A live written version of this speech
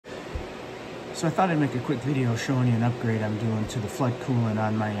So I thought I'd make a quick video showing you an upgrade I'm doing to the flood coolant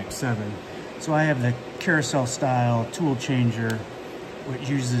on my X7. So I have the carousel style tool changer, which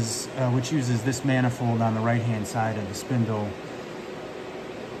uses this manifold on the right hand side of the spindle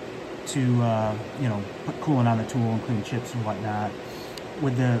to put coolant on the tool and clean chips and whatnot.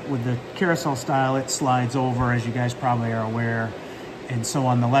 With the carousel style, it slides over, as you guys probably are aware, and so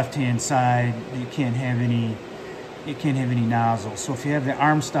on the left hand side you can't have any nozzles. So if you have the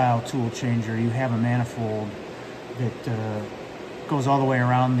arm style tool changer, you have a manifold that goes all the way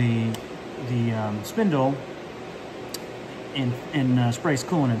around the spindle and sprays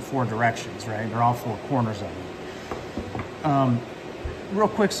coolant in 4 directions, right? They're all 4 corners of it. Real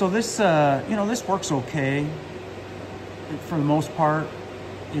quick, so this this works okay for the most part.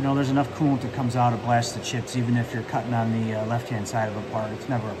 There's enough coolant that comes out to blast the chips, even if you're cutting on the left-hand side of a part. It's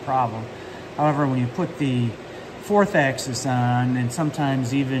never a problem. However, when you put the 4th axis on, and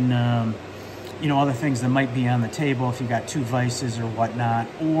sometimes even other things that might be on the table, if you got 2 vices or whatnot,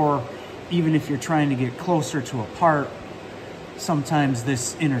 or even if you're trying to get closer to a part, sometimes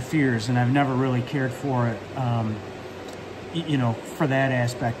this interferes, and I've never really cared for it, for that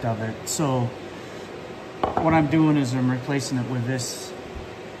aspect of it. So what I'm doing is I'm replacing it with this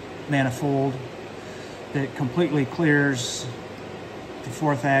manifold that completely clears the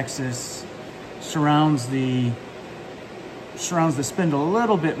 4th axis, surrounds the spindle a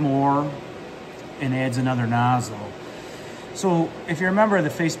little bit more, and adds another nozzle. So if you're a member of the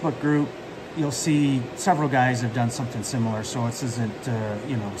Facebook group, you'll see several guys have done something similar. So this isn't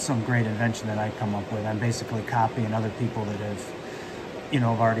some great invention that I come up with. I'm basically copying other people that have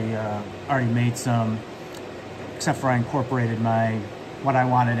already made some, except for I incorporated what I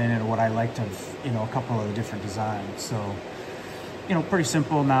wanted in it, or what I liked of a couple of the different designs. So pretty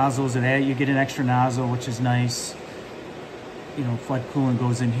simple nozzles. You get an extra nozzle, which is nice. Flood coolant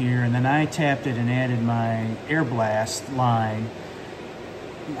goes in here, and then I tapped it and added my air blast line.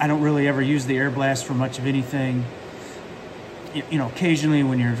 I don't really ever use the air blast for much of anything. Occasionally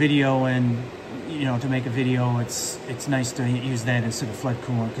when you're videoing, to make a video, it's nice to use that instead of flood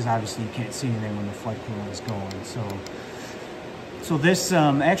coolant, because obviously you can't see anything when the flood coolant is going. So this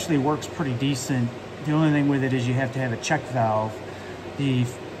actually works pretty decent. The only thing with it is you have to have a check valve.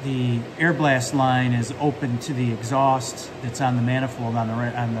 The air blast line is open to the exhaust that's on the manifold on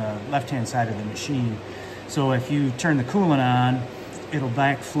the left-hand side of the machine. So if you turn the coolant on, it'll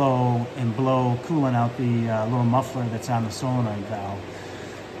backflow and blow coolant out the little muffler that's on the solenoid valve.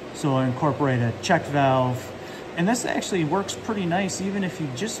 So I incorporate a check valve, and this actually works pretty nice even if you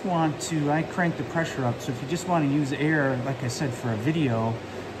just want to. I crank the pressure up, so if you just want to use air, like I said, for a video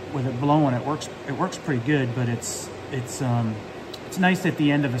with it blowing, it works pretty good. But it's nice at the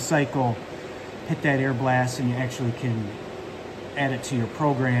end of a cycle, hit that air blast, and you actually can add it to your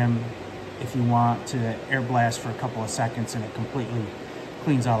program if you want to air blast for a couple of seconds, and it completely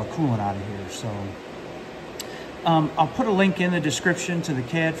cleans all the coolant out of here. So I'll put a link in the description to the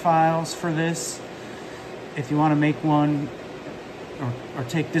CAD files for this. If you want to make one or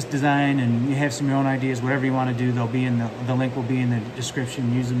take this design and you have some of your own ideas, whatever you want to do, they'll be in the link will be in the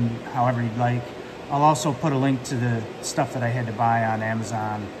description. Use them however you'd like. I'll also put a link to the stuff that I had to buy on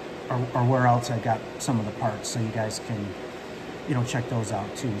Amazon or where else I got some of the parts, so you guys can check those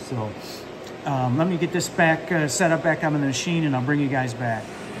out too. So let me get this set up back on the machine, and I'll bring you guys back.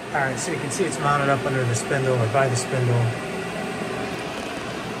 All right, so you can see it's mounted up under the spindle, or by the spindle.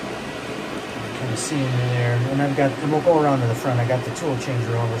 Kind of seeing in there, and we'll go around to the front. I got the tool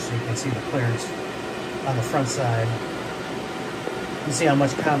changer over so you can see the clearance on the front side. You can see how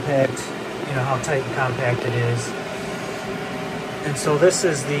much compact, how tight and compact it is. And so this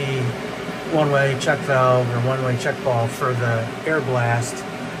is the one-way check valve or one-way check valve for the air blast.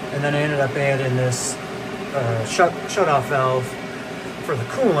 And then I ended up adding this shut-off valve for the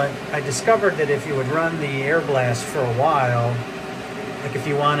coolant. I discovered that if you would run the air blast for a while, like if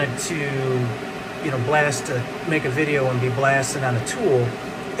you wanted to, make a video and be blasting on a tool,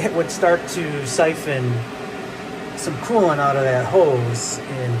 it would start to siphon some coolant out of that hose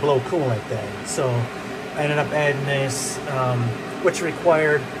and blow coolant then. So I ended up adding this, which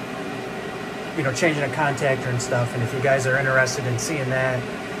required, changing a contactor and stuff. And if you guys are interested in seeing that,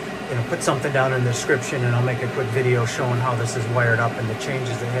 put something down in the description, and I'll make a quick video showing how this is wired up and the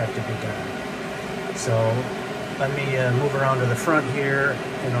changes that have to be done. So let me move around to the front here,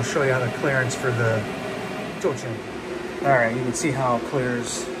 and I'll show you how the clearance for the tool changer. All right, you can see how it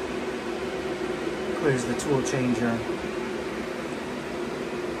clears the tool changer,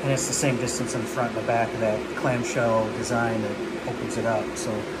 and it's the same distance in the front and the back of that clamshell design that opens it up.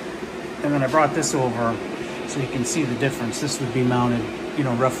 So, and then I brought this over so you can see the difference. This would be mounted, you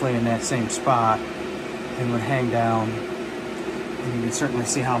know, roughly in that same spot and would hang down. And you can certainly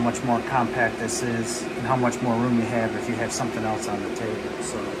see how much more compact this is and how much more room you have if you have something else on the table.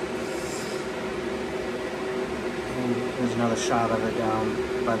 So and there's another shot of it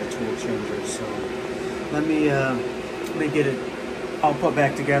down by the tool changer. So let me get it all put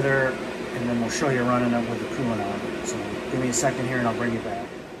back together, and then we'll show you running it with the coolant on. So give me a second here and I'll bring you back.